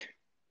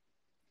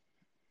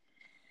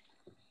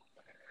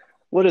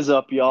What is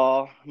up,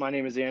 y'all? My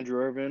name is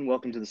Andrew Irvin.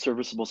 Welcome to the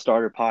Serviceable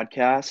Starter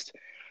podcast.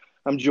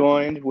 I'm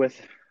joined with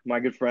my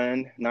good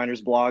friend,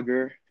 Niners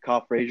blogger,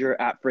 Kyle Fraser,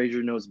 at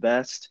Fraser Knows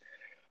Best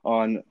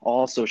on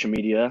all social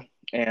media,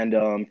 and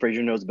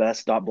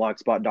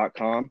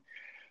fraserknowsbest.blogspot.com.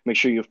 Make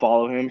sure you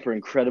follow him for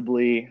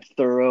incredibly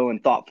thorough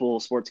and thoughtful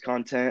sports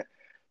content,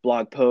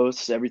 blog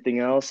posts,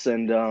 everything else.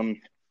 And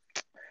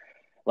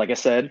like I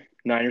said,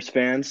 Niners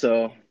fan,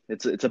 so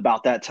it's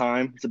about that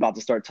time. It's about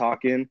to start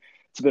talking.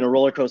 It's been a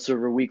roller coaster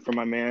of a week for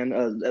my man,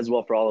 as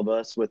well for all of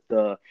us, with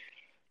the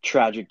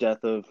tragic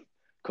death of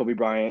Kobe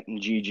Bryant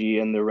and Gigi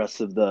and the rest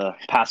of the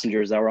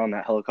passengers that were on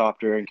that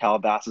helicopter in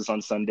Calabasas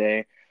on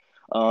Sunday.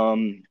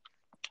 Um,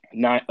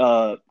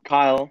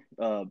 Kyle,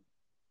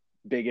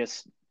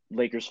 biggest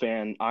Lakers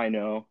fan I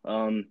know.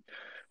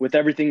 With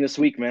everything this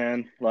week,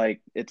 man,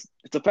 like it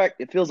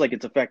feels like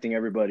it's affecting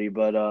everybody,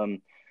 but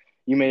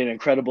you made an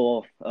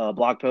incredible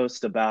blog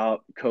post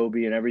about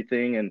Kobe and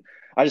everything, and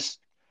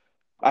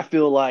I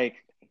feel like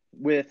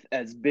with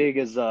as big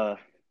as a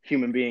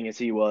human being as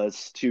he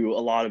was to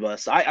a lot of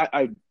us,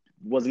 I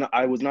was not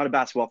a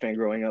basketball fan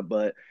growing up,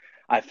 but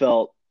I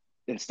felt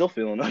and still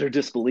feel in utter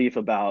disbelief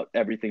about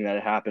everything that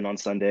had happened on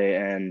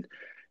Sunday,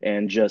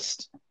 and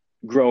just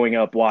growing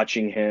up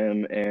watching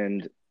him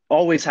and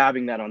always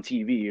having that on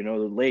TV. You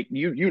know,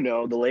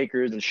 the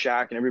Lakers and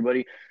Shaq and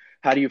everybody.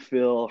 How do you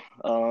feel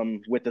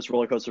with this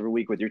roller coaster of a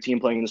week with your team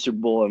playing in the Super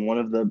Bowl and one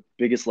of the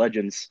biggest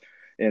legends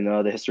in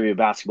the history of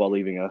basketball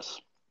leaving us?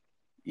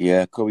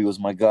 Yeah, Kobe was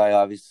my guy,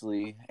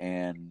 obviously,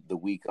 and the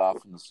week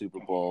off from the Super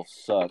Bowl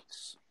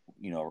sucks,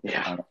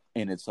 Yeah,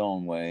 in its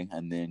own way.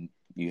 And then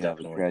you have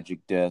a definitely. tragic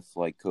death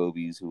like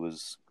Kobe's, who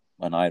was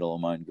an idol of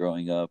mine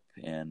growing up,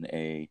 and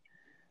a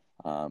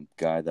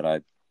guy that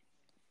I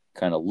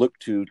kind of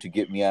looked to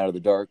get me out of the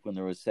dark when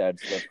there was sad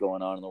stuff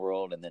going on in the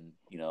world. And then,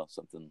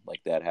 something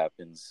like that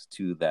happens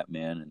to that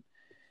man, and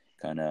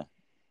kind of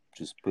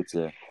just puts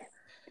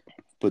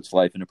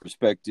life into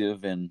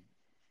perspective. And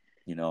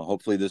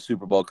hopefully the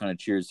Super Bowl kind of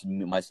cheers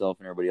myself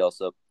and everybody else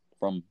up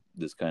from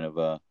this kind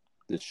of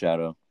this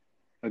shadow.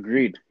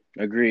 Agreed.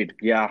 Agreed.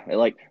 Yeah,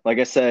 like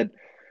I said,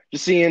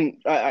 just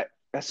seeing as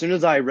soon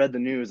as I read the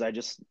news, I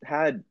just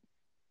had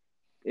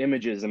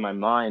images in my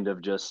mind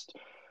of just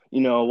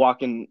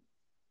walking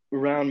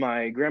around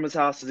my grandma's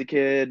house as a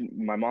kid,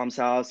 my mom's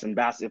house, and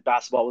if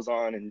basketball was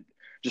on, and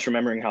just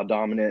remembering how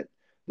dominant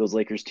those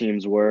Lakers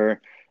teams were.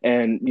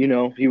 And he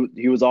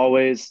was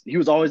always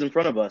in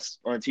front of us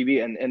on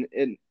TV, and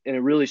it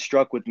really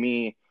struck with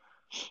me.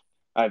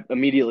 I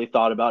immediately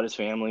thought about his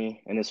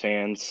family and his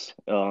fans,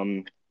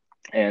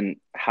 and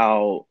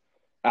how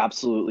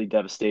absolutely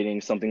devastating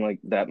something like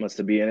that must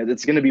have been. And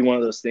it's going to be one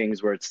of those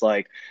things where it's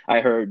like I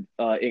heard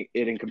it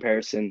in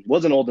comparison.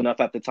 Wasn't old enough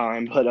at the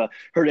time, but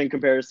heard it in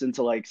comparison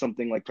to like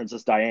something like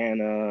Princess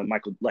Diana,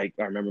 Michael. Like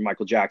I remember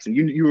Michael Jackson.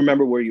 You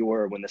remember where you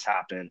were when this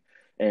happened,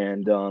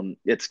 and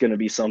it's going to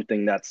be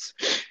something that's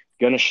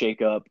going to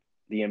shake up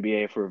the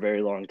NBA for a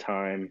very long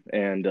time,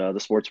 and the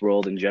sports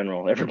world in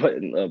general.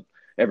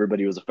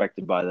 Everybody was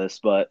affected by this,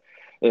 but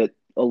it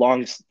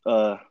along with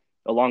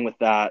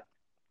that,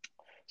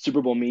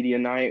 Super Bowl media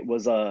night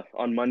was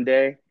on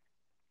Monday.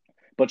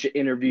 Bunch of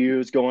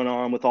interviews going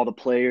on with all the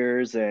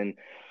players, and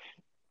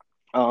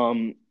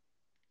a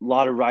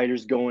lot of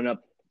writers going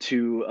up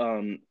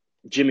to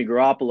Jimmy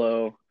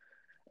Garoppolo,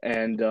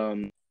 and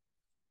I'm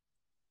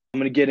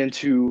going to get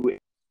into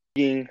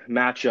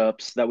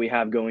matchups that we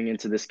have going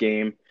into this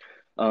game.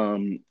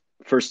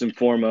 First and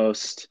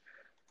foremost,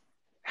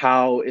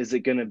 how is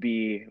it going to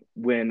be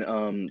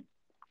when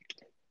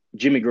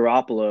Jimmy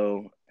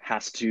Garoppolo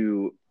has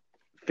to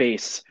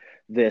face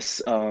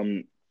this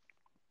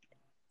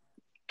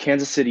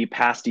Kansas City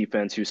pass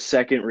defense, who's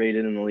second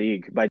rated in the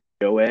league by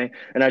DOA?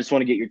 And I just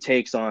want to get your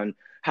takes on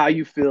how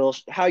you feel,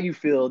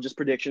 just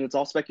prediction. It's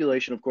all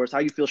speculation, of course. How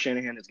you feel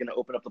Shanahan is going to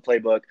open up the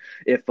playbook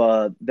if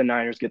the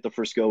Niners get the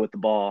first go with the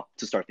ball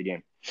to start the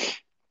game.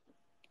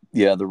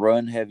 Yeah, the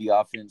run heavy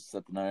offense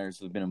that the Niners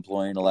have been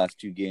employing the last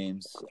two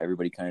games,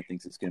 everybody kind of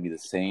thinks it's going to be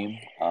the same.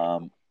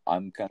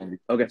 I'm kind of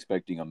Okay.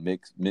 expecting a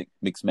mix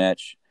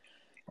match.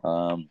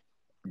 The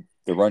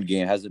run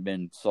game hasn't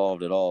been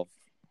solved at all.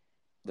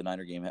 The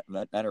Niner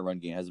run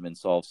game hasn't been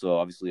solved. So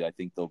obviously, I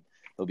think they'll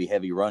be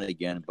heavy run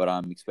again. But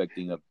I'm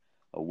expecting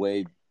a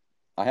way.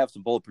 I have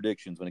some bold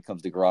predictions when it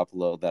comes to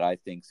Garoppolo that I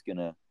think's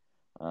gonna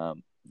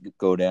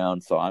go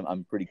down. So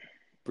I'm pretty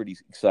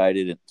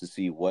excited to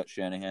see what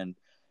Shanahan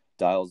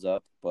dials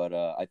up. But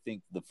I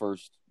think the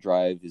first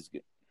drive is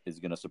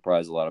going to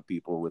surprise a lot of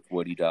people with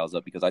what he dials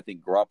up, because I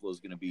think Garoppolo is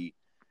going to be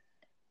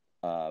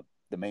the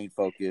main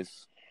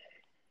focus.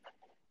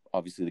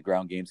 Obviously, the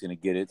ground game's going to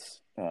get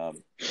its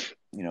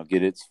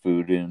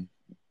food in,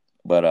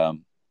 but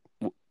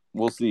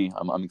we'll see.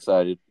 I'm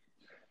excited.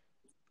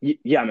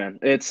 Yeah, man,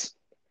 it's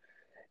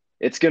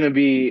going to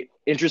be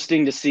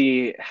interesting to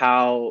see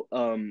how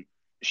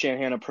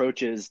Shanahan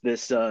approaches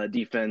this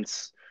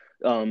defense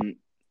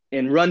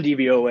in run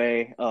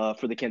DVOA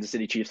for the Kansas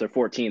City Chiefs. They're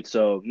 14th,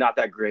 so not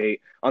that great.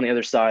 On the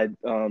other side,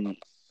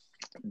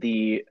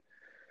 the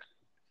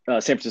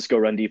San Francisco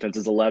run defense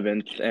is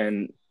 11th,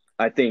 and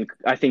I think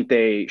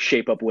they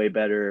shape up way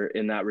better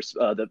in that.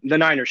 The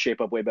Niners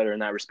shape up way better in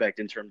that respect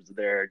in terms of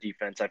their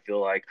defense. I feel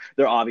like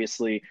they're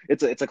obviously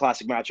it's a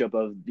classic matchup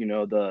of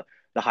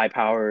the high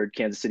powered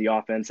Kansas City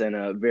offense and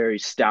a very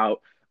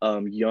stout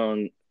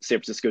young San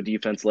Francisco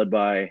defense led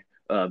by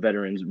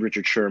veterans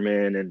Richard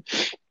Sherman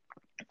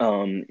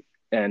um,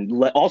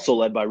 also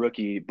led by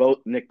rookie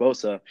Nick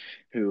Bosa,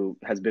 who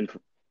has been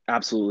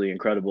absolutely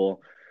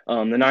incredible.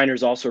 The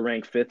Niners also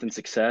rank fifth in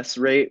success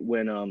rate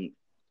when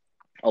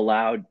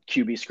allowed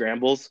QB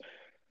scrambles.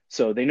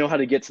 So they know how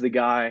to get to the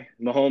guy.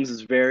 Mahomes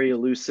is very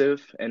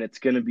elusive, and it's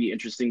going to be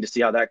interesting to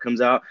see how that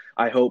comes out.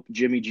 I hope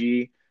Jimmy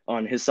G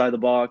on his side of the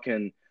ball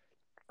can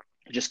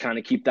just kind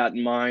of keep that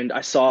in mind.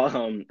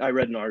 I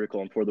read an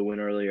article on For the Win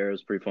earlier. It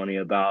was pretty funny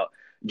about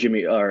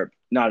Jimmy, or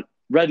not,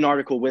 read an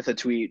article with a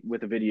tweet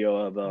with a video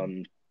of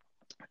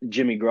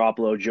Jimmy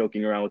Garoppolo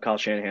joking around with Kyle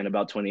Shanahan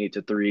about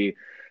 28-3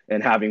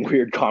 and having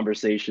weird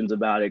conversations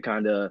about it,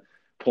 kind of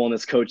pulling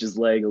his coach's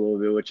leg a little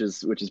bit, which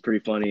is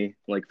pretty funny.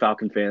 Like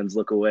Falcon fans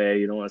look away.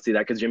 You don't want to see that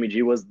because Jimmy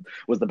G was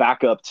the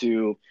backup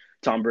to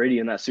Tom Brady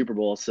in that Super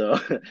Bowl. So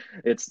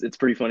it's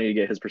pretty funny to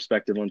get his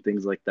perspective on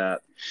things like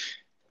that.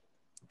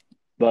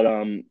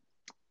 But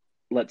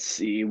let's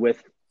see,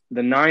 with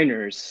the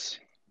Niners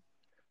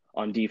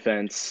on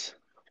defense,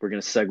 we're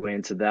going to segue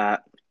into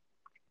that.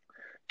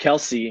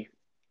 Kelsey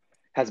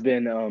has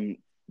been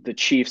the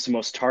Chiefs'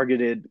 most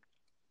targeted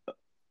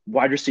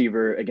wide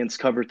receiver against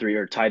cover three,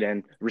 or tight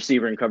end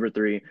receiver in cover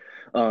three.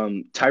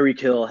 Tyreek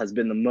Hill has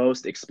been the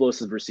most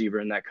explosive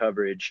receiver in that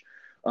coverage.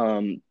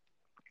 With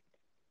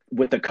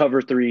the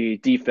cover three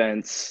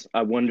defense,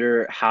 I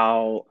wonder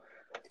how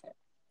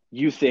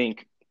you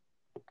think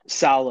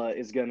Salah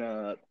is going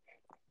to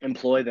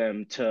employ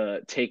them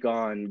to take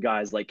on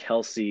guys like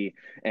Kelsey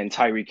and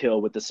Tyreek Hill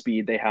with the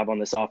speed they have on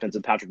this offense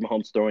and Patrick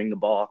Mahomes throwing the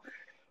ball.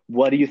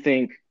 What do you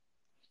think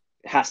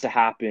has to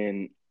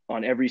happen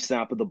on every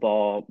snap of the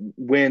ball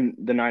when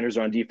the Niners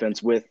are on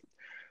defense, with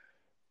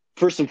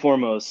first and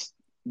foremost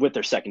with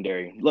their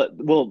secondary?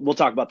 We'll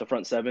talk about the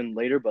front seven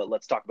later, but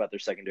let's talk about their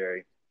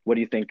secondary. What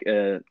do you think?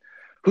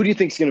 Who do you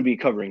think is going to be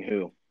covering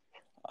who?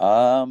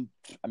 I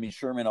mean,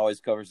 Sherman always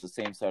covers the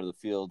same side of the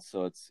field,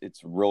 so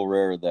it's real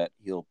rare that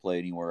he'll play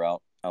anywhere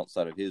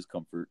outside of his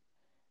comfort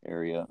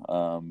area.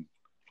 Okay.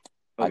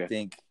 I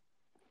think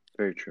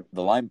very true.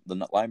 The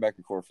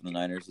linebacker core for the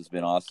Niners has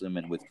been awesome,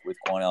 and with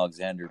Quan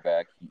Alexander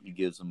back, he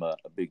gives them a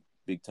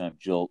big time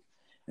jolt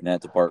in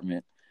that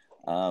department.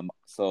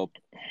 So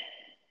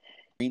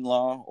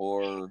Greenlaw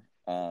or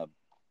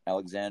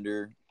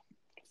Alexander,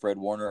 Fred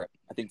Warner.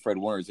 I think Fred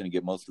Warner is going to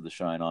get most of the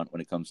shine on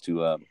when it comes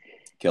to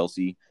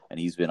Kelsey, and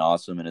he's been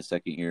awesome in his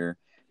second year.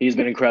 He's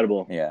been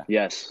incredible. Yeah.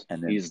 Yes.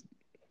 And then he's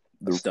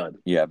the stud.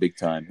 Yeah, big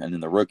time. And then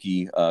the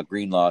rookie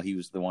Greenlaw, he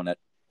was the one that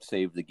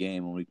saved the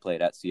game when we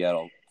played at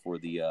Seattle for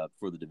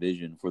the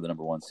division for the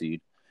number one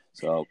seed.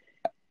 So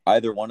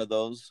either one of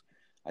those,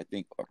 I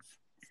think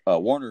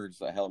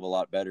Warner's a hell of a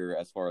lot better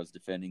as far as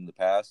defending the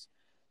pass.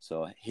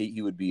 So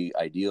he would be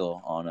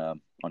ideal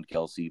on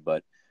Kelsey,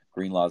 but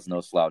Greenlaw's no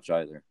slouch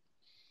either.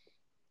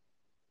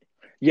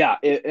 Yeah,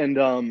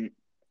 and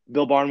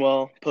Bill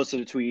Barnwell posted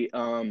a tweet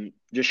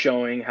just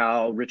showing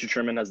how Richard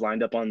Sherman has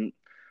lined up on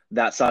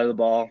that side of the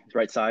ball,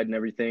 right side and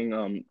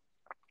everything.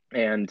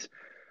 And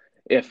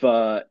if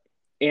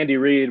Andy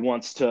Reid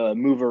wants to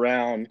move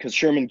around, because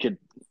Sherman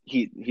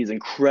he's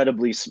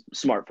incredibly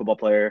smart football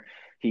player.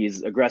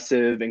 He's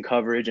aggressive in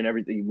coverage and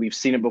everything. We've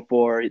seen it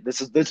before. This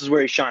is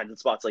where he shines in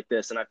spots like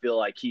this, and I feel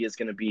like he is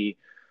going to be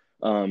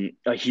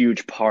a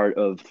huge part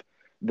of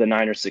the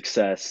Niners'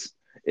 success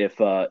if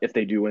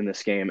they do win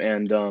this game.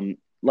 And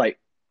like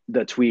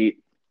the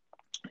tweet,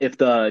 if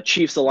the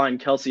Chiefs align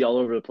Kelsey all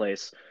over the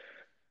place,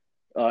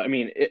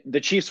 the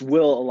Chiefs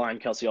will align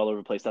Kelsey all over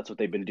the place. That's what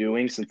they've been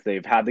doing since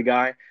they've had the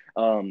guy.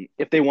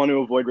 If they want to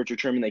avoid Richard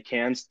Sherman, they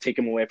can take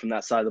him away from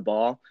that side of the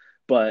ball.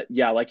 But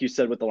yeah, like you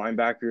said, with the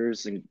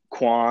linebackers and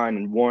Quan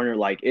and Warner,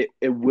 like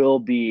it will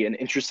be an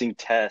interesting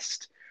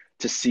test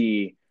to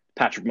see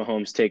Patrick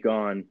Mahomes take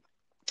on.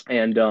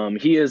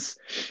 And he is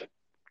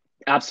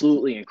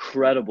absolutely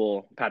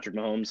incredible, Patrick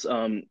Mahomes.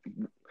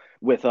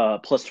 With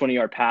plus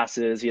 20-yard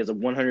passes. He has a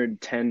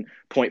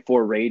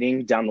 110.4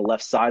 rating down the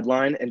left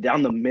sideline, and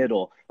down the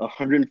middle,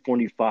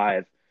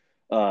 145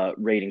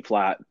 rating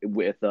flat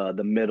with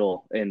the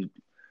middle and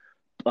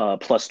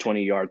plus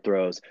 20-yard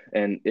throws.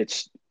 And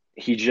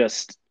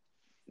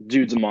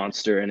dude's a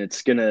monster, and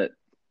it's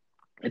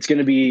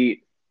gonna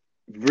be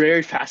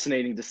very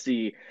fascinating to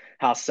see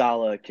how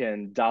Salah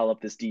can dial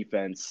up this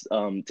defense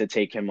to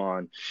take him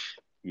on.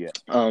 Yeah.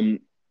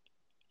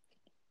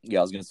 Yeah,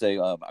 I was gonna say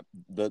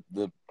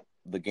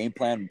the game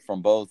plan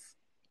from both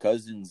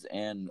Cousins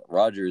and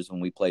Rodgers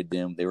when we played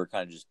them, they were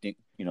kind of just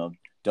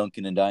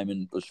dunking and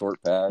diming a short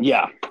pass.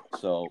 Yeah.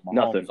 So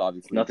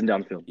Mahomes nothing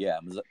down the field. Yeah,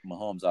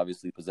 Mahomes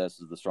obviously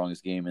possesses the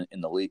strongest game in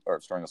the league, or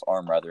strongest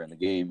arm rather in the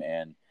game,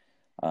 and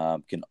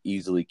can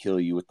easily kill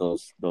you with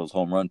those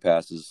home run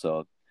passes.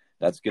 So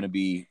that's going to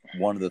be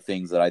one of the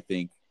things that I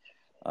think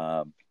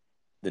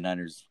the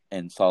Niners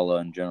and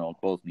Saleh in general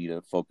both need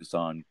to focus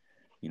on,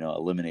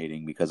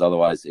 eliminating, because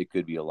otherwise it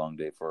could be a long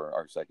day for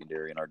our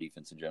secondary and our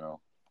defense in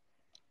general.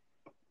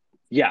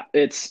 Yeah,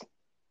 it's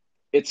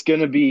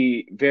going to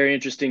be very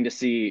interesting to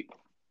see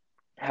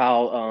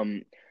how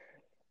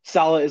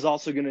Salah is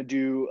also going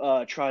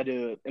to try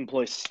to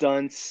employ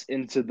stunts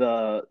into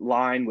the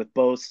line with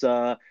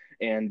Bosa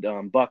and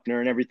Buckner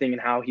and everything,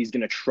 and how he's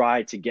going to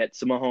try to get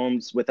to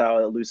Mahomes with how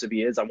elusive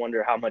he is. I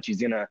wonder how much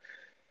he's going to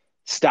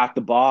stack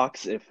the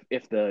box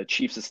if the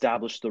Chiefs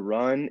establish the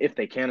run. If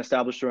they can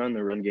establish the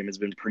run game has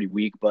been pretty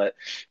weak, but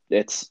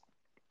it's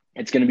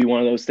going to be one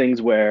of those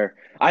things where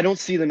I don't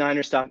see the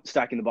Niners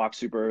stacking the box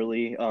super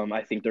early.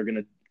 I think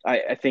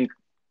I think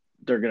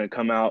they're gonna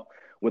come out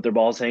with their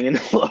balls hanging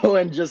low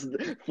and just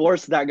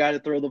force that guy to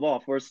throw the ball,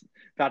 force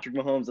Patrick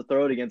Mahomes to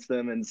throw it against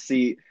them, and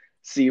see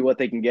what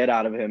they can get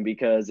out of him.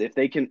 Because if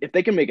they can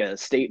make a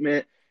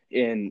statement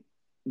in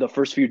the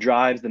first few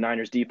drives, the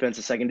Niners defense,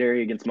 the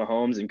secondary against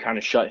Mahomes, and kind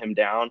of shut him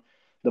down,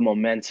 the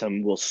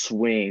momentum will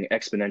swing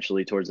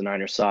exponentially towards the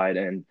Niners side,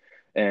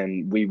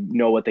 and we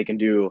know what they can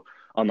do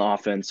on the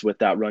offense with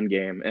that run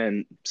game.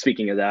 And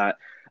speaking of that,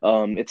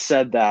 it's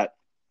said that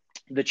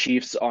the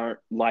Chiefs aren't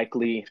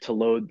likely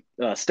to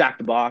stack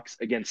the box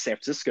against San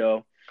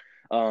Francisco.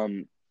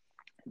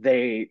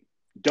 They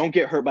don't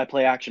get hurt by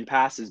play action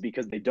passes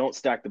because they don't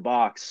stack the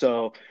box.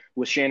 So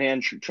with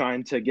Shanahan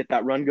trying to get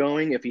that run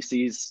going, if he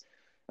sees,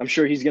 I'm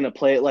sure he's going to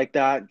play it like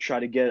that, try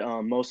to get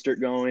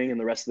Mostert going and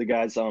the rest of the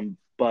guys.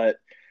 But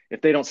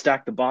if they don't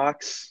stack the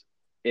box,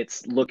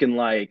 it's looking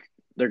like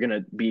they're going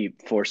to be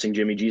forcing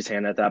Jimmy G's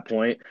hand at that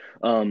point.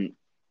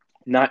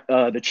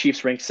 The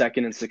Chiefs ranked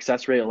second in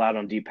success rate allowed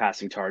on deep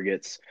passing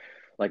targets.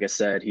 Like I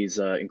said, he's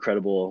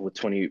incredible with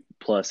 20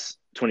 plus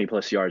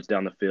yards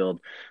down the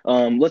field.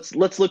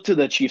 Let's look to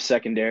the Chiefs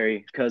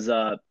secondary, because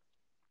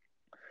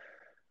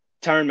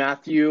Tyrann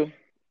Mathieu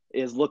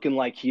is looking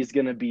like he's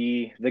going to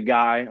be the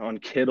guy on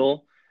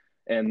Kittle,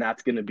 and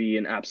that's going to be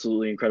an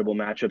absolutely incredible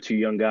matchup. Two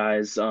young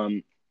guys,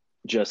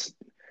 just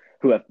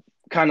who have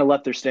kind of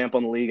left their stamp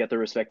on the league at their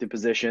respective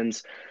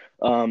positions.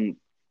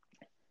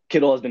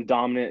 Kittle has been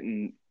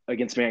dominant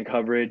against man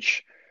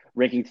coverage,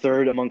 ranking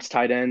third amongst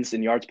tight ends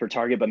in yards per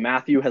target, but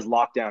Mathieu has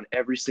locked down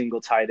every single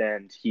tight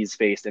end he's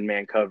faced in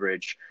man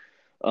coverage.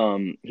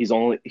 He's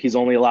only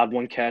allowed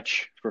one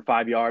catch for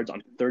 5 yards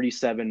on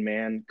 37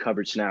 man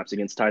coverage snaps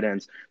against tight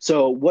ends.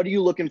 So what are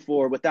you looking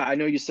for with that? I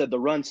know you said the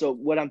run. So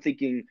what I'm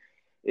thinking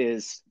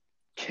is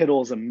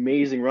Kittle's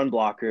amazing run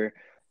blocker.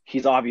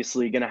 He's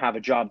obviously going to have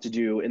a job to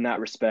do in that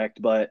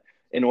respect, but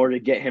in order to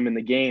get him in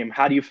the game,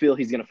 how do you feel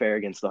he's going to fare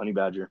against the Honey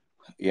Badger?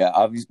 Yeah,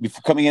 obviously,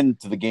 coming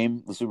into the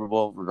game, the Super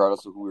Bowl,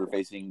 regardless of who we were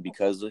facing,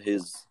 because of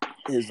his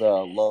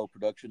low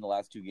production the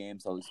last 2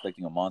 games, I was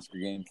expecting a monster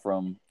game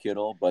from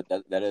Kittle. But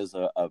that is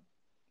a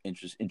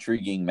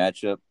intriguing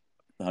matchup.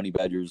 The Honey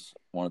Badgers,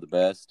 one of the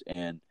best,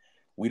 and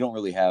we don't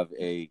really have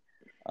a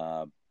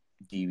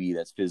DB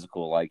that's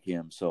physical like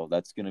him. So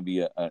that's going to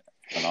be an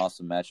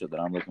awesome matchup that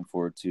I'm looking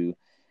forward to.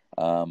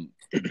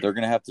 They're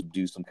going to have to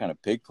do some kind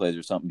of pig plays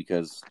or something,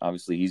 because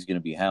obviously he's going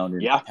to be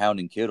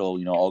hounding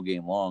Kittle, all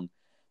game long.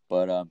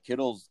 But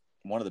Kittle's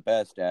one of the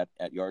best at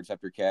yards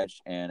after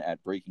catch and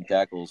at breaking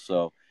tackles.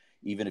 So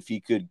even if he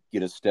could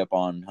get a step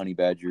on Honey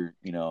Badger,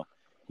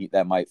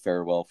 that might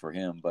fare well for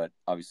him. But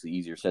obviously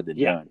easier said than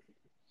done.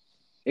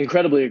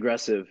 Incredibly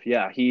aggressive.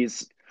 Yeah,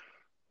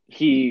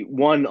 he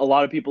won a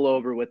lot of people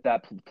over with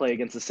that play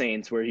against the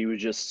Saints, where he was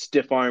just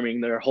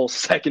stiff-arming their whole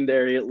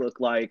secondary. It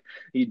looked like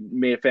he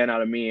made a fan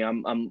out of me.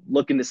 I'm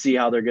looking to see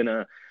how they're going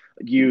to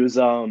use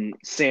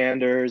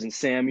Sanders and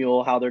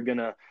Samuel, how they're going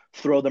to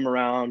throw them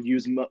around,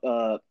 use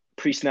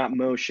pre-snap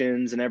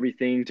motions and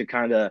everything to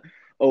kind of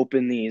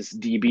open these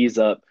DBs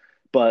up.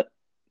 But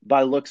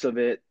by looks of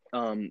it,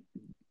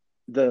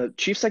 the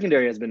Chiefs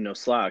secondary has been no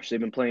slouch. They've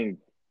been playing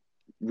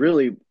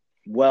really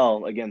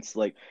well against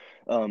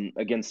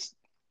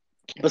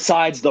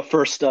besides the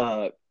first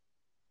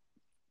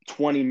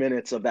 20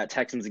 minutes of that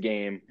Texans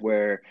game,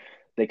 where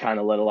they kind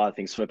of let a lot of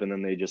things slip and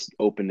then they just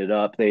opened it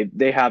up. They've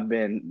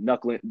been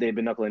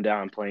knuckling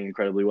down, playing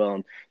incredibly well,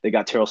 and they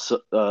got Terrell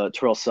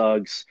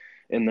Suggs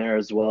in there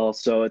as well.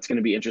 So it's going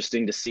to be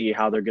interesting to see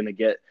how they're going to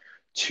get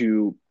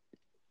to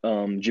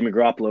Jimmy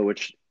Garoppolo,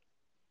 which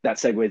that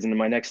segues into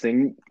my next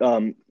thing.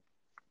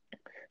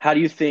 How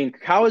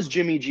has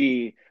Jimmy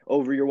G,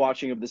 over your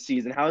watching of the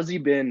season, how has he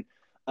been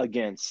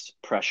against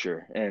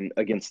pressure and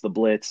against the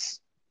blitz,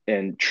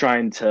 and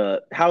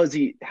how has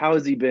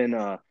he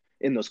been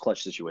in those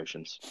clutch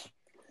situations?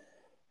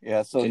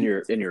 Yeah, so in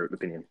your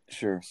opinion.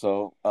 Sure.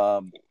 So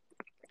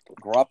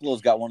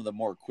Garoppolo's got one of the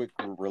more quick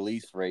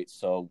release rates.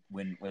 So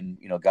when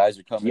guys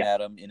are coming at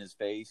him in his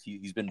face,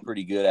 he's been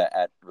pretty good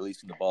at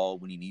releasing the ball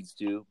when he needs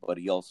to. But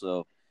he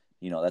also,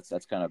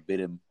 that's kind of bit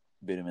him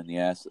in the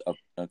ass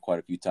quite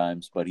a few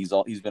times. But he's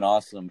been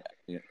awesome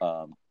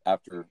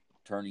after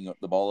turning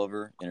the ball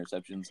over,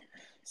 interceptions,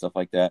 stuff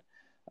like that.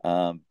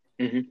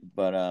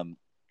 But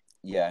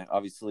yeah,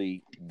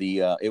 obviously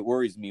it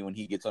worries me when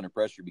he gets under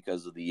pressure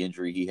because of the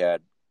injury he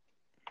had,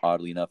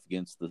 oddly enough,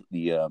 against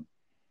the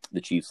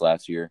the Chiefs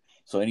last year.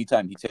 So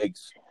anytime he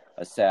takes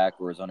a sack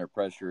or is under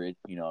pressure,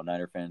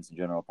 Niner fans in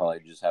general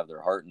probably just have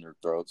their heart in their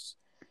throats.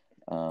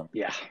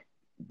 Yeah,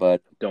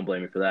 but don't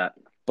blame me for that.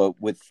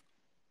 But with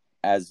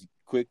as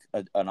quick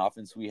an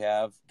offense we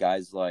have,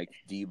 guys like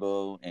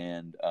Debo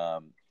and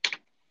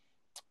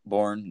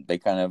Bourne, they're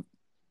kind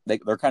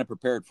of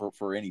prepared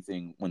for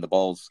anything when the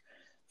ball's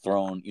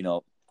thrown.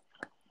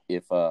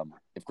 If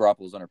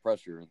Garoppolo's under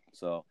pressure,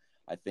 so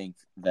I think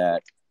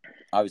that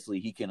obviously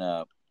he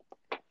can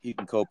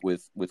cope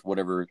with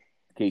whatever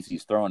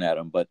Casey's throwing at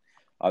him, but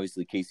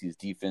obviously Casey's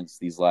defense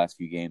these last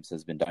few games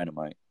has been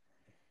dynamite.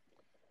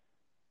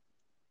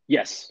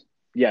 Yes,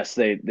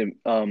 they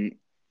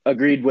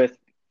agreed with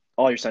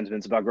all your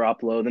sentiments about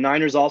Garoppolo. The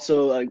Niners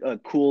also a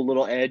cool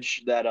little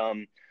edge that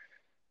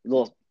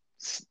little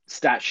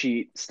stat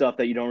sheet stuff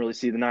that you don't really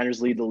see. The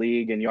Niners lead the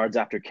league in yards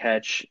after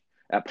catch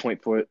at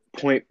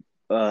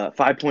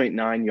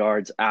 5.9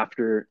 yards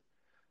after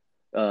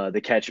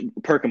the catch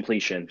per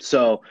completion.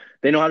 So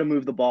they know how to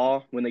move the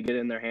ball when they get it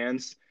in their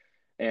hands,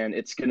 and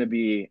it's going to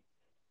be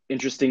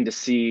interesting to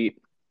see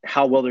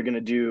how well they're going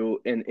to do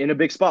in a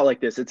big spot like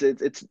this.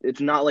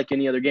 It's not like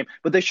any other game,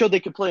 but they showed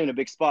they could play in a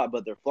big spot.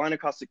 But they're flying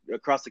across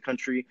the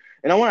country,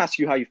 and I want to ask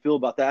you how you feel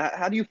about that.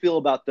 How do you feel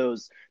about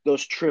those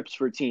trips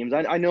for teams?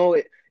 I know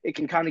it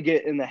can kind of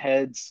get in the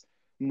heads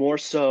more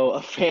so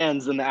of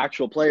fans than the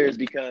actual players,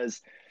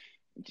 because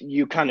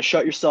you kind of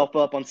shut yourself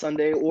up on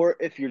Sunday, or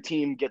if your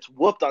team gets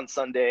whooped on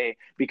Sunday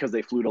because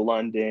they flew to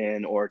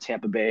London or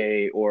Tampa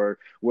Bay or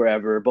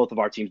wherever, both of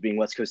our teams being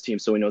West Coast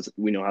teams, so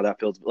we know how that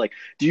feels. But like,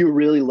 do you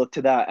really look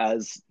to that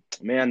as,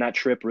 man, that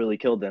trip really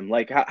killed them?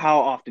 Like, how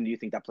often do you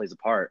think that plays a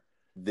part?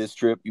 This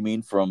trip, you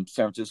mean from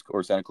San Francisco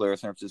or Santa Clara,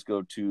 San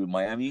Francisco to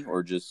Miami,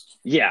 or just?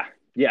 Yeah,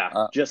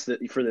 just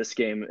for this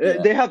game. Yeah.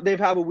 They've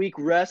had a week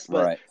rest,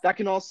 but right. That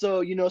can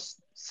also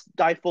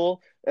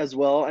stifle as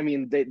well. I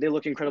mean, they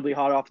look incredibly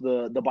hot off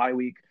the bye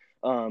week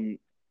for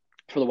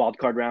the wild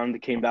card round. They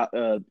came out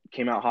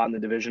hot in the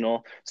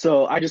divisional.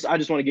 So I just want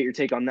to get your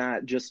take on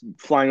that. Just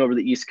flying over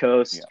the East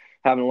Coast,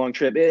 having a long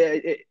trip,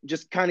 it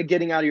just kind of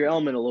getting out of your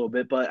element a little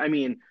bit. But I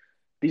mean,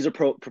 these are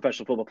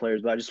professional football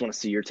players, but I just want to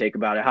see your take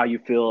about it. How you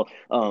feel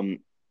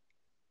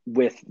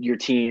with your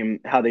team,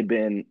 how they've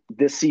been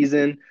this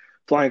season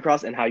flying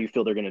across, and how you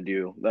feel they're going to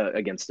do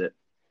against it.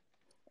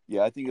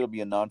 Yeah, I think it'll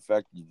be a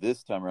non-factor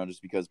this time around,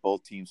 just because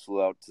both teams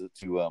flew out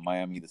to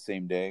Miami the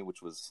same day,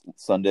 which was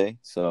Sunday.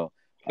 So,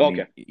 I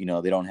mean,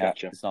 they don't have.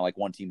 Gotcha. It's not like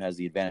one team has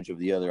the advantage of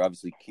the other.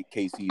 Obviously,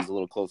 KC is a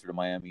little closer to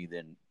Miami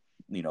than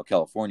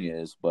California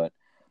is, but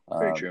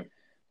very true.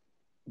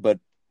 But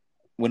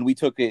when we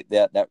took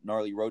that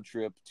gnarly road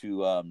trip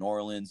to New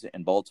Orleans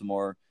and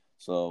Baltimore,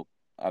 so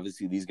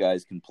obviously these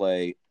guys can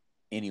play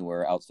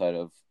anywhere outside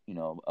of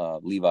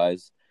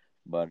Levi's,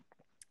 but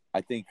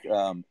I think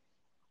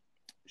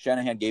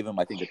Shanahan gave him,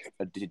 I think,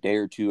 a day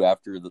or two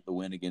after the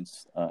win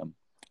against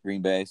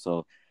Green Bay,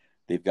 so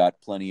they've got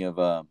plenty of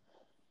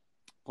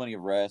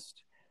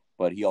rest.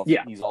 But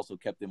he's also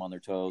kept them on their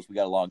toes. We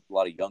got a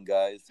lot of young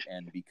guys,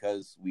 and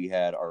because we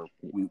had our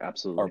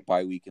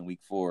bye week in week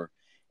 4,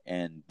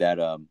 and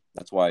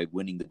that's why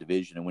winning the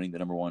division and winning the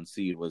number 1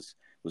 seed was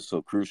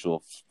so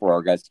crucial for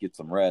our guys to get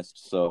some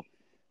rest. So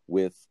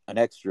with an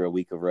extra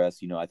week of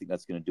rest, I think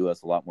that's going to do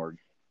us a lot more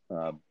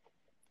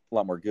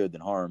good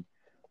than harm.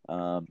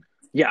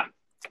 Yeah,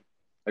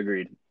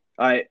 agreed.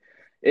 When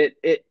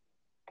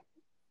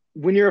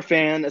you're a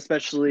fan,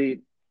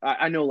 especially,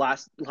 I know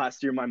last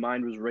year my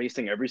mind was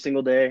racing every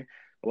single day.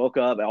 I woke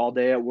up all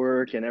day at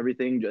work and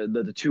everything,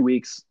 the 2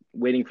 weeks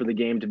waiting for the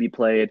game to be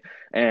played.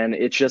 And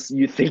it's just,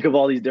 you think of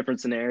all these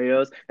different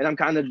scenarios, and I'm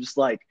kind of just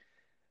like,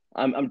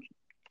 I'm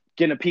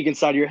getting a peek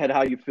inside of your head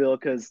how you feel,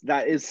 because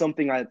that is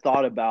something I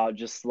thought about,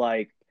 just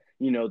like,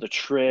 the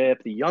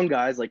trip, the young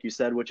guys, like you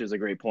said, which is a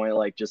great point,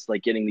 like just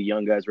like getting the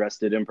young guys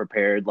rested and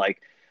prepared.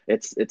 Like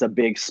it's a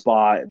big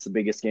spot. It's the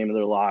biggest game of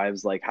their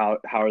lives. Like how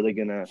are they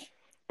going to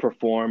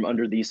perform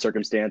under these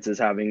circumstances,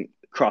 having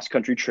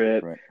cross-country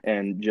trip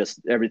and just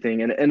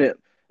everything. And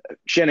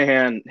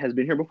Shanahan has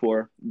been here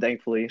before,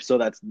 thankfully. So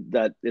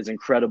that is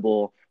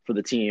incredible for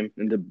the team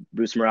and to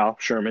boost morale.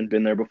 Sherman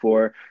been there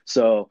before.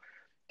 So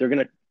they're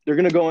going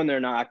to go in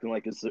there not acting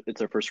like it's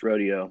their first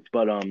rodeo,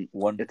 but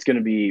it's going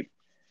to be.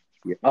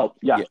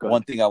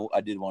 One thing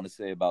I did want to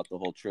say about the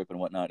whole trip and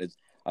whatnot is,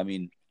 I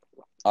mean,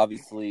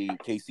 obviously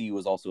KC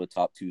was also a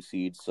top 2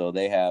 seed, so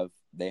they had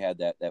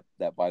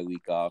that bye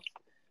week off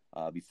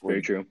before.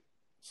 Very true.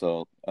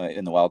 So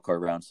in the wild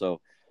card round,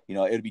 so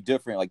it'd be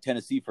different. Like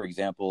Tennessee, for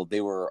example,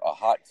 they were a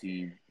hot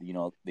team.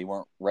 They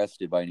weren't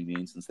rested by any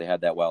means since they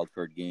had that wild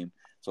card game.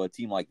 So a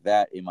team like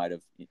that, it might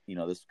have,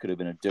 this could have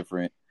been a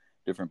different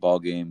ball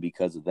game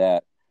because of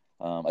that.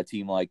 A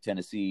team like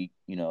Tennessee,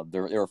 they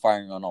were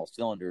firing on all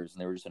cylinders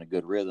and they were just in a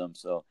good rhythm.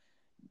 So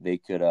they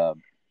could,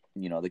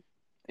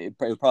 it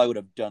probably would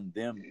have done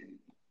them.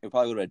 It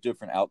probably would have had a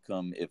different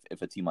outcome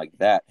if a team like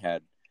that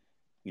had,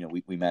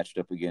 we matched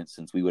up against,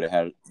 since we would have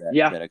had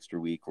that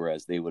extra week,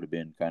 whereas they would have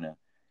been kind of,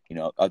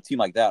 a team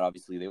like that,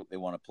 obviously they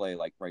want to play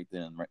like right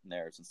then and right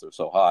there since they're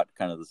so hot,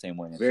 kind of the same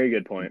way Very good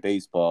in point.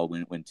 baseball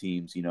when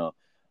teams,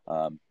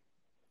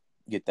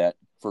 get that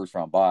first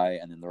round bye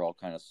and then they're all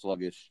kind of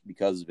sluggish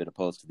because of it,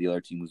 opposed to the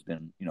other team who's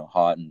been,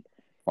 hot and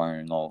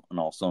firing on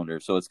all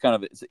cylinders. So it's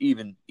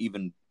an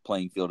even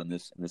playing field in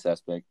this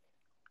aspect.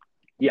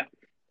 Yeah,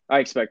 I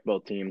expect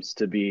both teams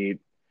to be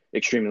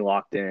extremely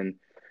locked in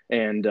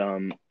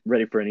and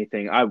ready for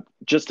anything. How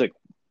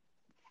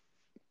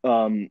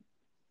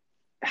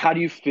do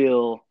you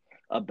feel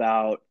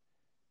about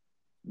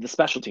the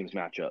special teams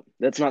matchup?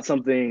 That's not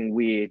something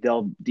we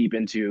delve deep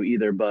into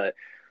either, but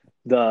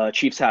the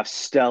Chiefs have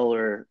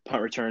stellar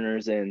punt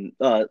returners, and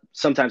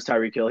sometimes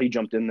Tyreek Hill, he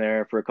jumped in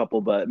there for a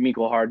couple, but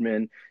Mecole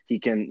Hardman, he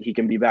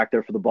can be back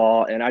there for the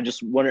ball. And I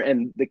just wonder,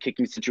 and the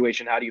kicking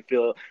situation, how do you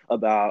feel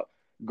about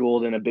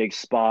Gould in a big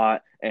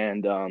spot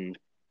and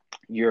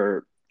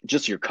your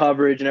your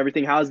coverage and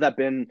everything? How has that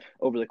been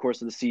over the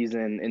course of the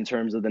season in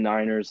terms of the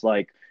Niners,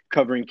 like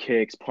covering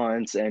kicks,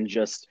 punts, and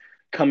just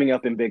coming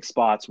up in big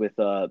spots with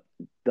the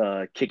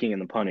kicking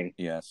and the punting?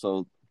 Yeah,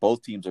 so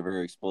both teams are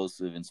very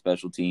explosive in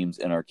special teams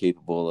and are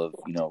capable of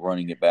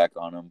running it back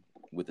on them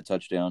with a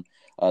touchdown.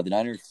 The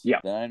Niners,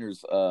 Yeah.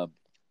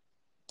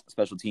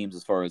 special teams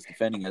as far as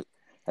defending it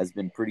has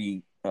been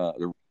pretty.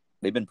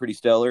 They've been pretty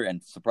stellar,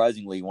 and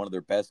surprisingly, one of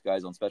their best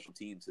guys on special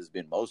teams has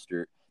been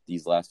Mostert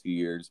these last few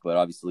years. But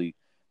obviously,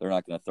 they're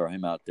not going to throw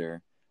him out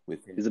there with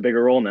He's a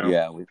bigger role now.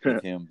 Yeah, with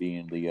him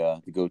being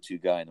the go-to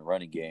guy in the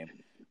running game.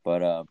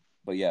 But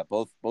yeah,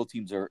 both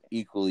teams are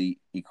equally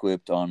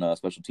equipped on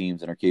special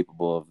teams and are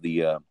capable of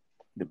the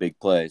big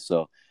play.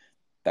 So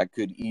that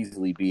could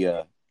easily be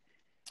an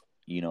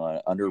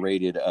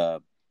underrated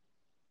part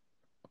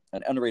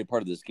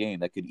of this game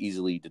that could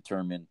easily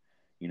determine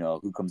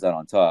who comes out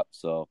on top.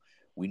 So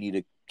we need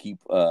to keep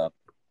the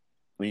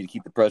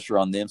pressure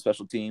on them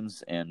special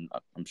teams, and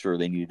I'm sure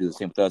they need to do the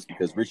same with us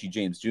because Richie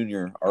James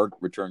Jr., our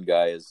return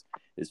guy, is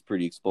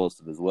pretty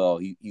explosive as well.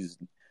 He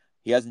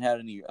hasn't had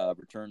any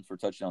returns for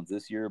touchdowns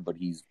this year, but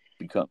he's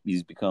been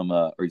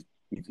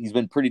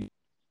pretty.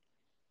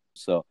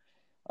 So,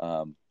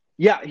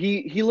 yeah,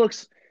 he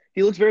looks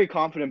very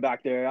confident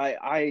back there.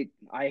 I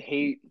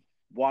hate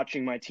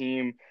watching my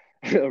team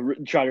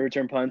try to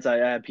return punts. I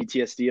have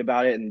PTSD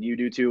about it, and you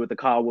do too with the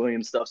Kyle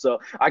Williams stuff. So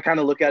I kind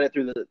of look at it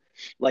through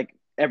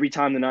every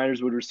time the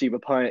Niners would receive a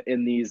punt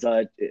in these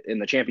in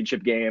the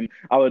championship game,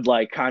 I would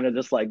kind of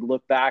just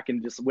look back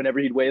and just whenever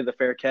he'd wave the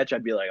fair catch,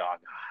 I'd be like, oh god,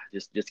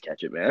 just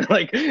catch it, man.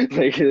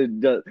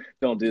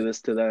 Don't do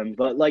this to them.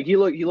 But he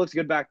looks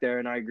good back there,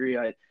 and I agree.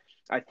 I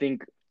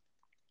think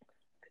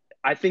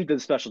the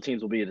special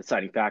teams will be a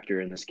deciding factor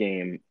in this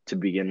game to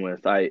begin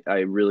with. I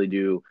really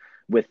do.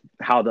 With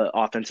how the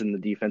offense and the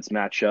defense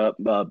match up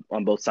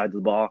on both sides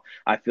of the ball,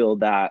 I feel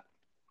that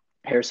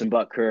Harrison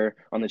Butker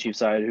on the Chiefs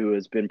side, who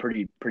has been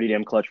pretty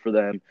damn clutch for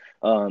them,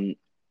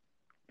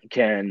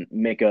 can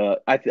make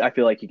I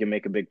feel like he can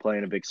make a big play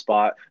in a big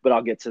spot, but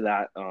I'll get to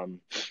that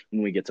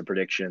when we get to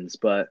predictions.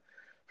 But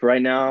for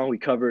right now, we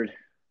covered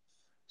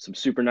some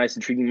super nice,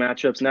 intriguing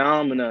matchups.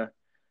 Now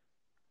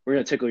we're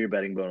gonna tickle your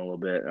betting bone a little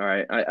bit. All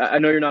right, I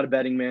know you're not a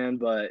betting man,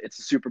 but it's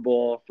the Super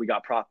Bowl. We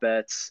got prop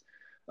bets.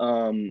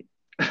 I'm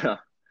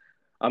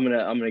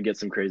gonna get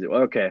some crazy.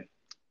 Okay.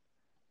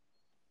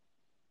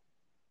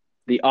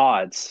 The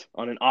odds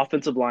on an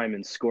offensive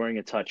lineman scoring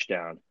a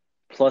touchdown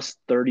plus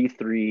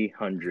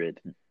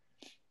 3,300.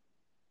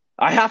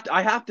 I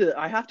have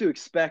to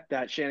expect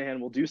that Shanahan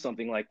will do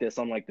something like this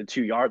on the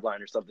 2-yard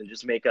line or something.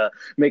 Just make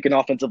an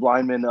offensive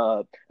lineman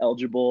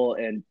eligible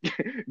and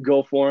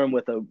go for him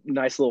with a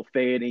nice little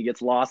fade, and he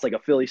gets lost like a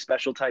Philly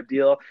special type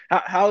deal.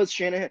 How's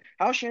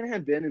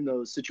Shanahan been in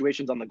those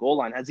situations on the goal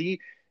line?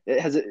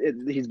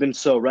 He's been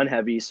so run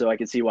heavy, so I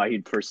can see why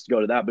he'd first go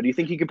to that. But do you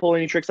think he could pull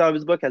any tricks out of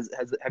his book? Have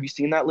you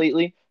seen that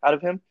lately out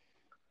of him?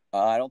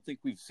 I don't think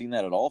we've seen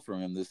that at all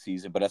from him this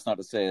season, but that's not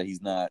to say that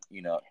he's not,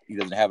 he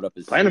doesn't have it up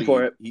his planning sleeve.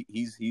 for it.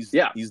 He's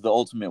the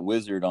ultimate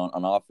wizard on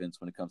offense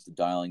when it comes to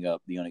dialing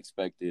up the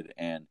unexpected.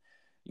 And,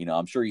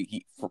 I'm sure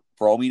he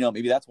for all we know,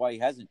 maybe that's why he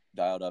hasn't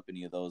dialed up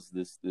any of those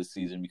this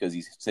season, because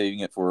he's saving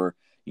it for,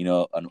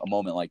 a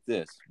moment like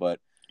this. But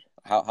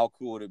how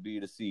cool would it be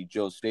to see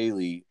Joe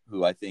Staley,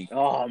 who I think,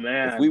 oh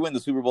man, if we win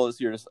the Super Bowl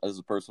this year, just as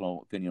a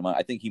personal opinion of mine,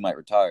 I think he might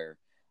retire.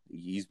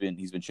 He's been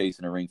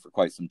chasing a ring for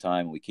quite some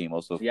time, and we came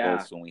also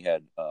close when we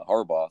had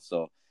Harbaugh.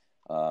 So,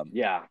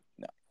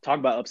 talk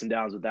about ups and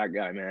downs with that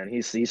guy, man.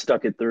 He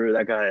stuck it through.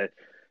 That guy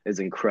is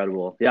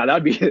incredible. Yeah,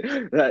 that'd be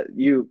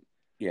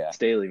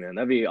Staley, man.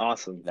 That'd be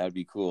awesome. That'd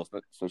be cool,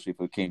 especially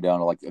if it came down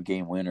to a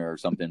game winner or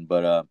something.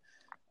 But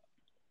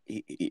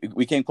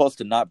we came close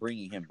to not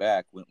bringing him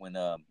back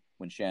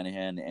when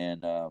Shanahan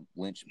and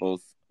Lynch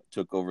both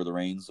took over the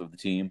reins of the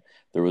team.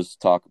 There was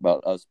talk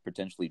about us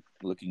potentially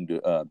looking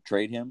to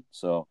trade him.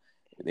 So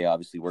they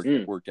obviously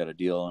worked out a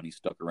deal, and he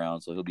stuck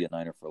around. So he'll be a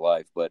Niner for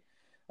life. But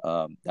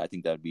I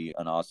think that'd be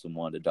an awesome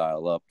one to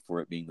dial up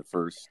for it being the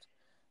first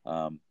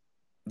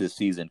this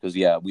season. Because,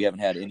 we haven't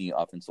had any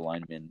offensive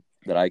linemen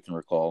that I can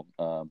recall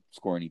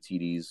score any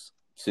TDs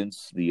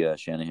since the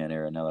Shanahan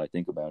era, now that I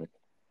think about it.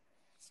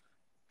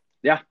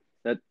 Yeah,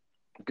 that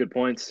good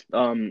points.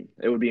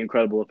 It would be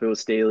incredible if it was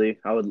Staley.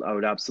 I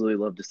would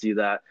absolutely love to see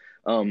that.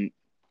 Um,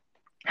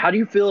 how do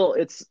you feel?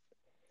 It's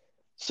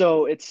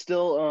still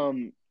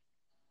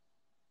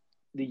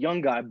the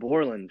young guy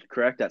Borland,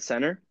 correct, at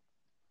center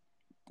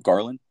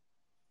Garland.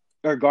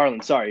 or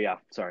Garland? Sorry, yeah,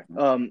 sorry.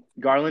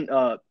 Garland.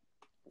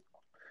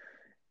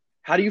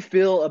 How do you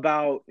feel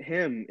about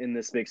him in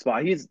this big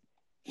spot?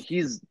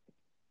 He's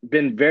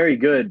been very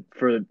good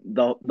for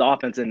the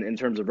offense in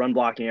terms of run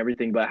blocking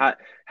everything. But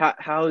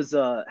how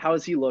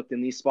has he looked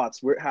in these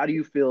spots? Where how do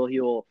you feel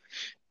he'll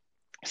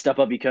step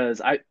up?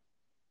 Because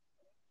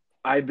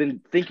I've been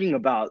thinking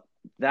about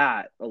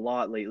that a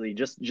lot lately,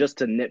 just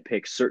to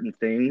nitpick certain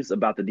things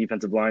about the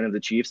defensive line of the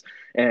Chiefs,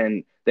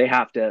 and they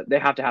have to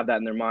have that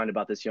in their mind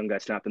about this young guy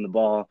snapping the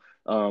ball.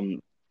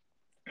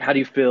 How do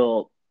you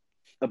feel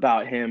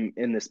about him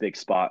in this big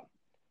spot Yeah,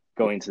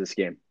 going into this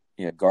game?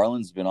 yeah.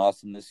 Garland's been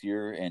awesome this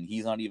year, and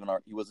he wasn't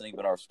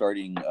even our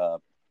starting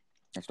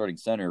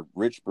center.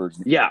 Richburg,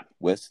 Yeah,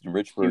 Weston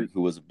he, Richburg,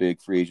 who was a big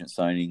free agent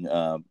signing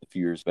a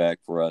few years back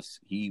for us.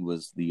 He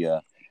was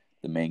the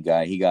main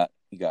guy. He got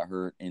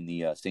hurt in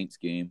the Saints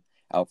game,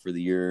 out for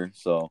the year.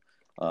 So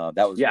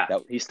that was yeah,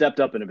 that. he stepped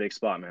up in a big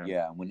spot, man.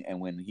 Yeah,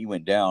 when he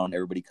went down,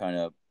 everybody kind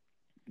of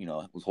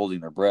was holding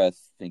their breath,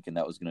 thinking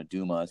that was going to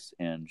doom us.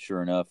 And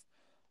sure enough,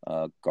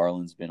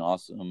 Garland's been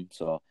awesome.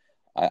 So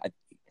I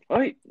Oh,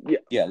 yeah.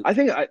 yeah, I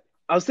think I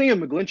was thinking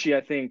McGlinchey.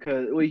 I think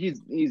because well,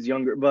 he's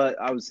younger, but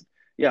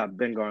yeah,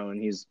 Ben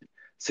Garland. He's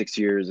 6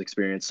 years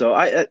experience, so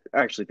I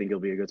actually think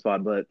he'll be a good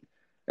spot. But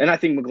and I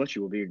think McGlinchey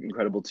will be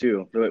incredible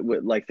too.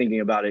 Like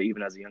thinking about it,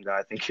 even as a young guy,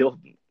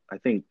 I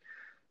think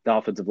the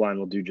offensive line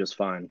will do just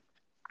fine.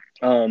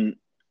 Um,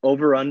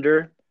 over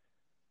under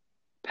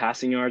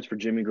passing yards for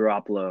Jimmy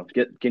Garoppolo.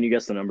 Can you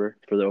guess the number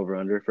for the over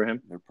under for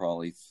him? they're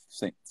probably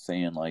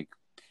saying like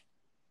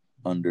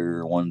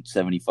under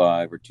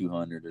 175 or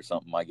 200 or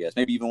something. I guess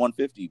maybe even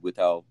 150 with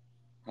how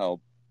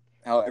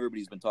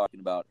everybody's been talking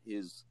about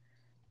his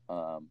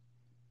um,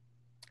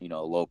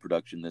 low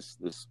production this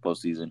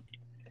postseason.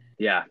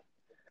 Yeah.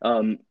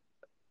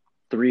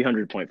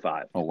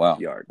 300.5 Oh wow,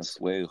 that's yards.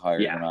 way higher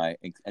Yeah. than I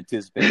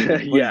anticipated him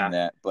putting Yeah.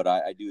 that. But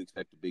I do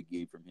expect a big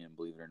game from him,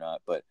 believe it or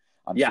not. But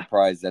I'm Yeah.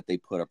 surprised that they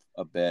put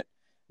a bet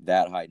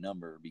that high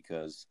number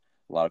because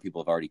a lot of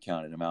people have already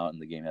counted him out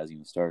and the game hasn't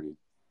even started.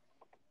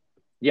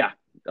 Yeah.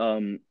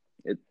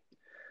 It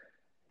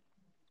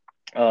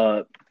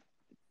uh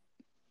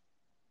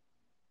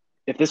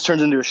if this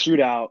turns into a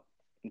shootout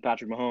and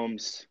Patrick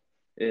Mahomes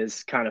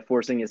is kind of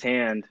forcing his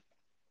hand,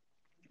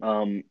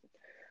 um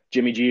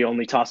Jimmy G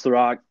only tossed the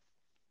rock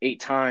 8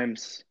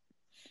 times,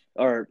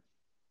 or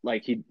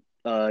like he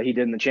did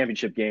in the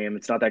championship game.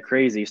 It's not that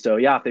crazy. So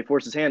yeah, if they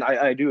force his hand,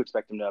 I do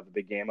expect him to have a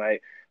big game. I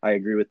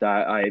agree with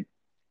that. I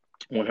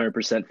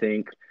 100%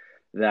 think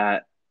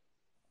that,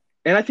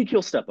 and I think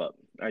he'll step up.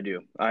 I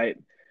do.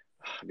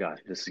 God,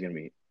 this is gonna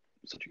be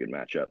such a good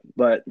matchup.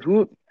 But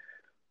who,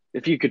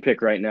 if you could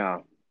pick right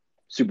now,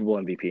 Super Bowl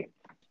MVP?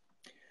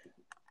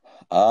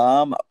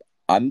 Um,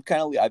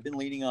 I've been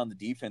leaning on the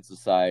defensive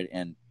side,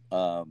 and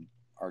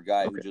our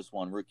guy who Okay. just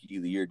won Rookie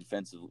of the Year,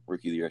 Defensive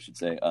Rookie of the Year, I should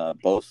say,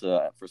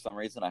 Bosa. For some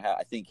reason,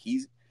 I think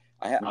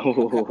I'm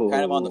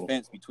kind of on the Oh,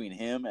 fence between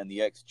him and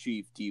the ex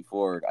Chief D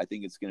Ford. I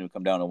think it's going to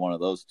come down to one of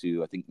those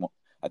two.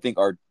 I think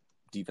our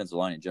defensive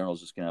line in general is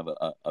just going to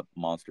have a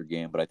monster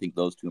game, but I think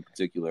those two in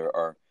particular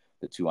are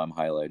the two I'm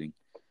highlighting.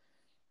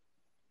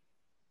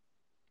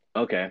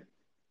 okay.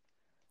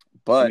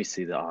 Let But me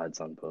see the odds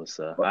on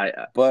Bosa.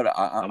 but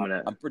I'm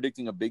gonna I'm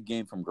predicting a big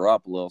game from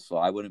Garoppolo, so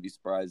I wouldn't be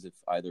surprised if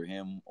either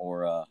him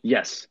or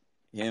yes.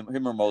 him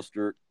or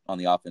Mostert on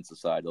the offensive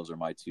side. Those are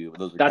my two.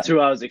 Those are That's kind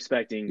of who I was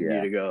expecting you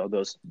yeah. to go.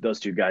 Those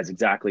two guys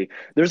exactly.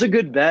 There's a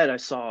good bet I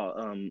saw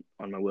on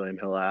my William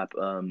Hill app.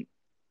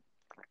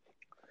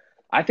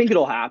 I think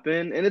it'll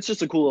happen, and it's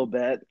just a cool little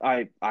bet.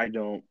 I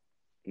don't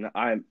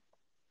I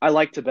I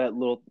like to bet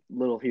little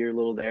here,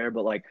 little there,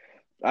 but like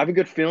I have a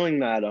good feeling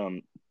that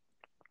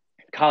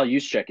Kyle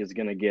Juszczyk is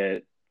going to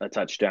get a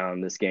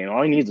touchdown this game.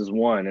 All he needs is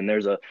one, and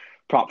there's a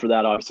prop for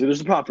that. Obviously,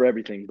 there's a prop for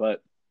everything.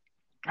 But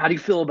how do you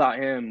feel about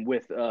him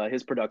with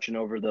his production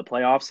over the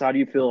playoffs? How do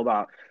you feel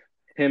about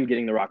him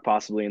getting the rock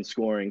possibly and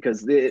scoring?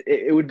 Because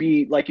it would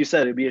be like you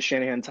said, it'd be a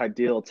Shanahan type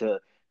deal to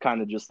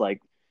kind of just like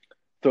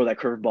throw that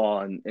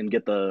curveball and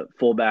get the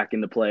fullback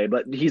into play.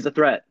 But he's a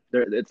threat.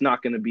 It's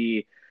not going to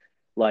be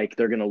like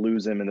they're going to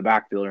lose him in the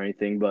backfield or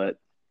anything. But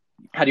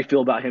how do you feel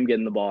about him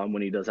getting the ball? And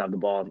when he does have the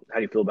ball, how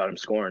do you feel about him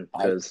scoring?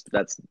 I Because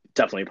that's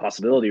definitely a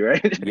possibility,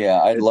 right? yeah,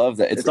 I it's love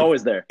that. it's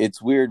always there.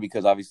 It's weird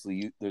because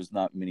obviously there's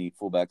not many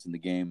fullbacks in the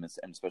game,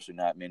 and especially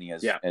not many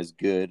Yeah. as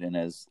good and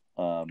as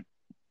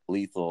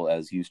lethal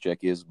as Juszczyk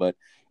is. But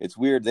it's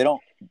weird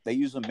they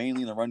use him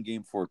mainly in the run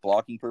game for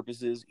blocking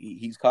purposes.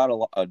 He's caught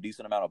a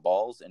decent amount of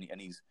balls, and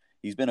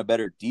he's been a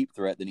better deep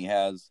threat than he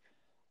has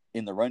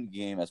in the run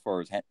game as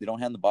far as they don't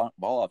hand the ball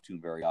off to him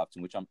very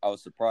often, which I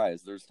was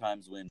surprised. There's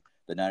times when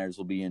the Niners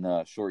will be in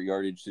short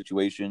yardage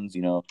situations,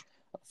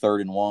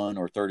 3rd and 1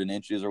 or 3rd and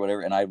inches or whatever,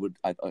 and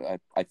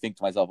I think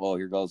to myself, oh,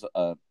 here goes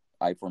a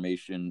I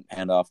formation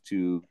handoff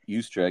to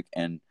Juszczyk,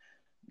 and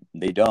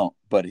they don't.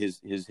 But his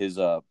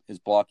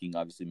blocking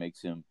obviously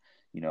makes him,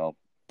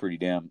 pretty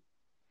damn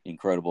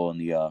incredible in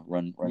the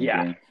run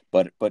Yeah, game.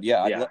 But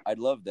yeah, yeah, I'd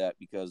love that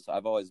because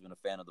I've always been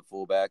a fan of the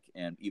fullback,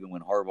 and even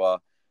when Harbaugh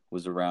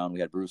was around, we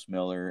had Bruce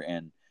Miller,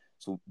 and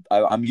so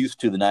I'm used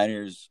to the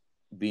Niners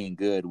being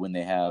good when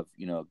they have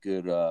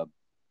good a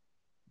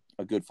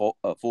good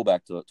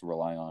fullback to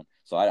rely on.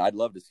 So I'd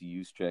love to see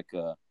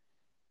Juszczyk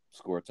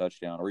score a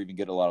touchdown or even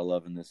get a lot of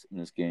love in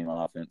this game on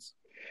offense.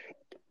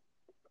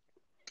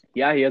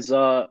 yeah. He has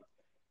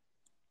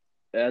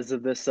as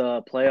of this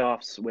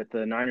playoffs with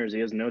the Niners, he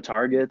has no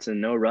targets and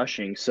no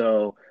rushing.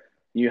 So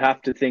you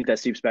have to think that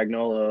Steve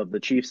Spagnuolo of the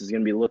Chiefs is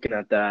going to be looking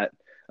at that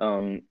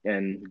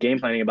and game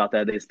planning about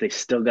that. They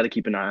still got to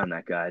keep an eye on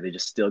that guy. They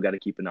just still got to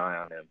keep an eye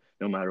on him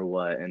no matter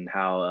what and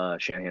how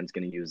Shanahan's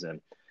going to use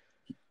him.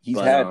 He's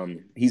But had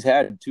he's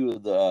had two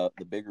of the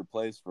bigger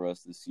plays for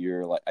us this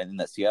year. Like in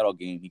that Seattle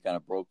game, he kind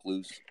of broke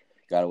loose,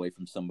 got away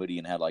from somebody,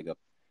 and had like a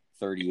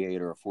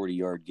 38 or a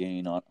 40-yard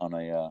gain on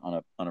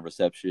a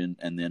reception,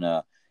 and then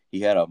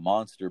he had a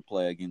monster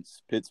play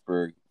against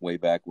Pittsburgh way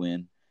back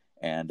when,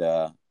 and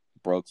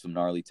broke some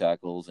gnarly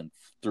tackles and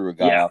threw a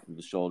guy yeah, off of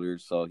his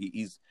shoulders. So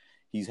he's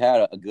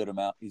had a good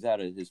amount. He's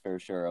had his fair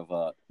share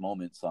of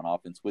moments on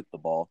offense with the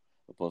ball,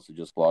 opposed to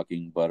just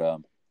blocking. But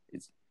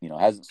it's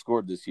hasn't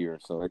scored this year,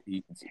 so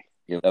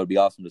that would be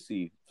awesome to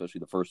see, especially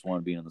the first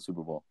one being in the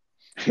Super Bowl.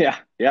 yeah,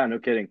 no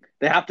kidding.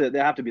 They have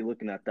to be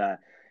looking at that,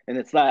 and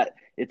it's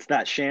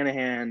that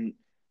Shanahan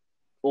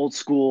old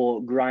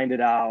school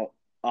grinded out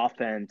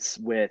offense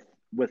with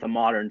a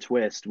modern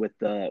twist with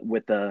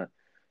the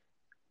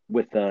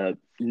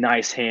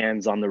nice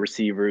hands on the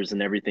receivers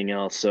and everything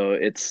else. So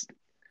it's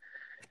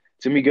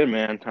gonna be good,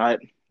 man. I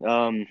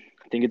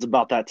think it's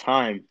about that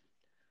time.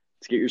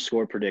 Let's get your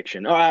score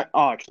prediction. All right,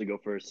 I'll actually go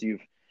first. You've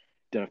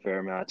done a fair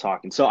amount of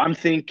talking. So I'm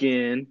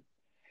thinking,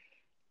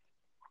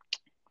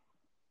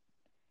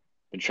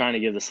 been trying to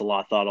give this a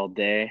lot of thought all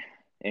day.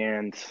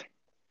 And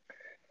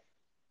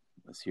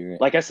Let's hear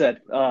it. like I said,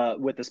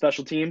 with the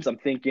special teams, I'm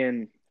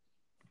thinking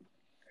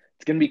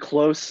it's going to be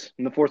close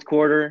in the fourth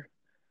quarter.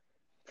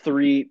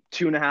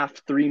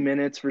 2.5, 3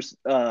 minutes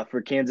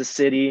for Kansas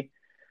City.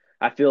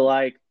 I feel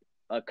like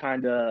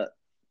kind of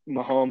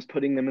Mahomes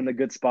putting them in a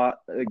good spot,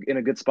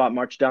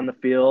 march down the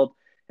field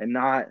and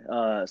not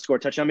score a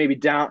touchdown. Maybe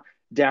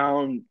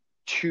down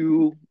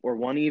 2 or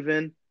 1,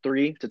 even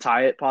 3 to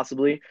tie it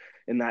possibly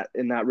in that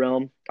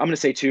realm. I'm going to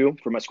say 2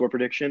 for my score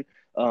prediction.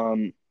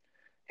 Him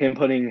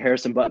putting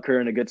Harrison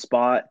Butker in a good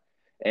spot,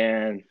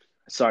 and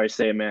sorry to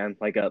say it, man,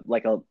 like a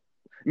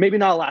maybe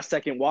not a last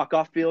second walk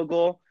off field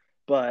goal,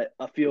 but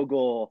a field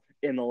goal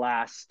in the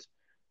last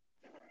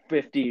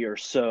 50 or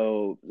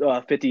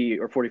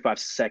 45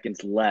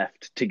 seconds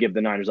left to give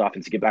the Niners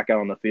offense to get back out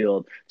on the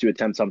field to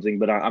attempt something.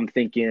 But I'm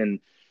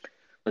thinking,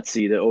 let's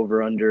see, the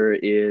over under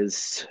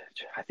is,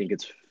 I think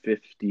it's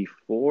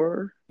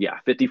 54. Yeah,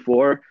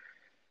 54.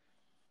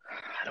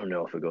 I don't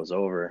know if it goes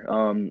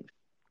over.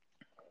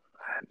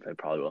 I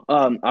probably will.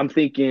 I'm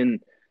thinking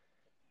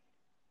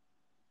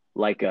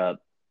like a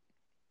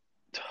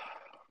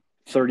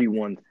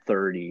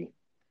 31-30.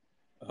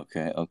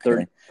 Okay.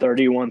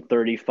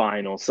 31-30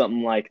 final,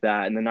 something like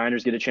that. And the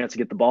Niners get a chance to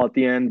get the ball at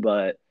the end,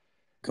 but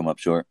Come up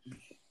short.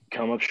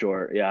 come up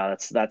short. Yeah,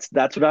 that's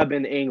what I've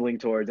been angling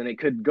towards. And it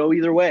could go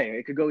either way.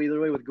 It could go either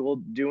way with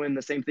Gould doing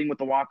the same thing with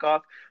the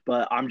walk-off,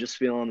 but I'm just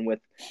feeling with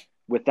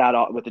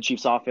the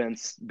Chiefs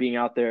offense being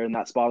out there in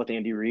that spot with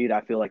Andy Reid,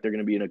 I feel like they're going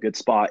to be in a good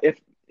spot if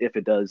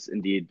it does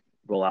indeed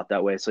roll out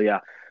that way. So yeah,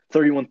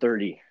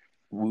 31-30.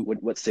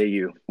 What say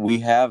you?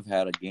 We have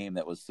had a game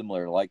that was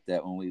similar like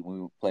that when we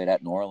played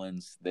at New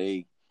Orleans.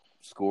 They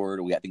scored.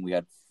 I think we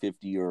had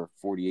 50 or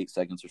 48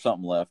 seconds or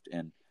something left,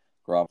 and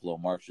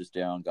Garoppolo marched us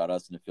down, got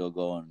us in the field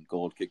goal, and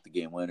Gould kicked the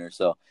game winner.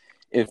 So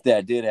if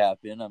that did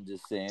happen, I'm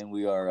just saying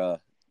we are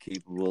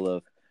capable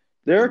of.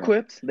 They're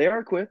equipped. They are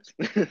equipped.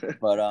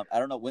 But I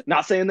don't know when.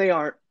 Not saying they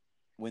aren't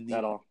When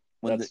at the all.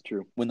 when That's the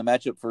true. when the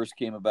matchup first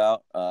came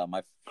about,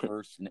 my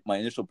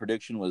initial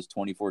prediction was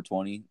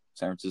 24-20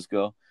 San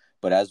Francisco.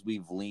 But as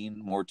we've leaned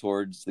more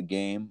towards the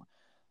game,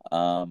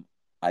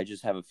 I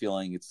just have a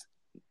feeling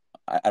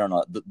I don't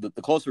know. The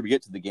closer we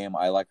get to the game,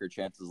 I like our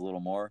chances a little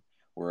more.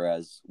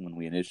 Whereas when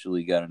we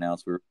initially got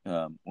announced,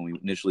 when we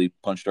initially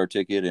punched our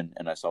ticket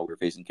and I saw we were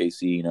facing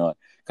KC, it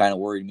kind of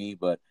worried me.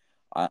 But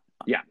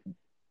Yeah.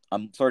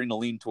 I'm starting to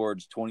lean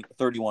towards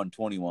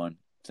 31-21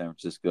 San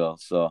Francisco.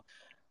 So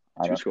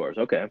 2 scores.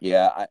 Okay.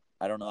 yeah,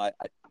 I don't know.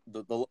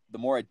 The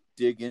more I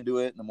dig into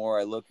it, and the more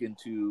I look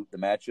into the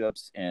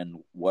matchups and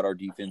what our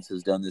defense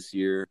has done this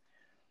year,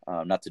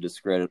 not to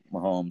discredit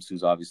Mahomes,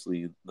 who's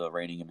obviously the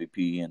reigning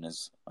MVP and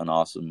is an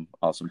awesome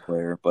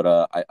player,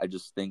 but I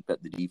just think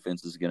that the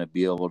defense is going to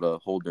be able to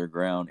hold their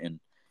ground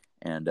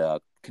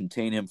and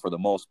contain him for the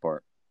most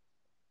part.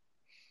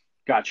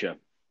 Gotcha.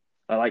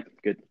 I like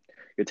good.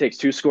 It takes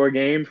 2-score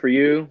game for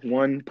you,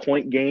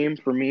 1-point game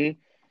for me.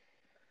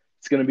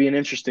 It's going to be an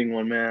interesting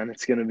one, man.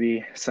 It's going to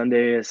be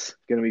Sunday is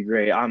going to be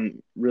great.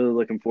 I'm really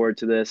looking forward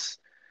to this.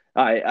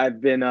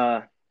 I've been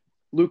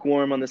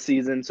lukewarm on the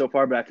season so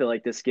far, but I feel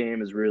like this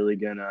game is really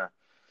gonna.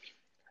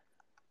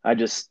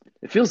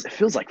 It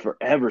feels like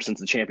forever since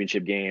the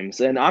championship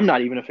games, and I'm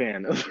not even a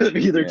fan of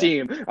either Yeah,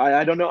 team.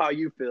 I don't know how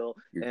you feel,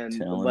 you're but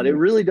telling it me.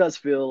 really does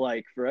feel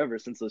like forever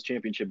since those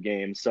championship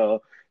games.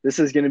 So this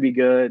is going to be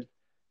good.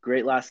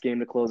 Great last game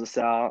to close us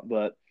out,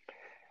 but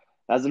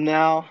as of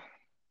now,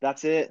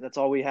 that's it. That's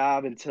all we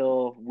have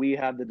until we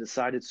have the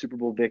decided Super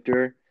Bowl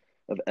victor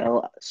of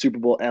Super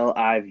Bowl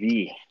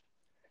LIV.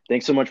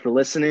 Thanks so much for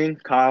listening,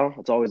 Kyle.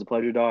 It's always a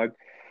pleasure, dog.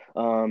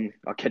 I'll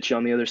catch you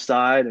on the other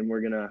side, and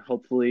we're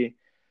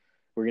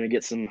gonna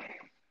get some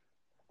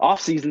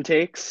off-season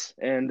takes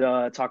and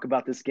talk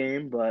about this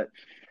game. But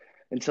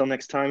until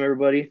next time,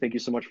 everybody, thank you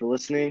so much for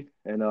listening,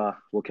 and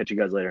we'll catch you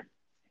guys later.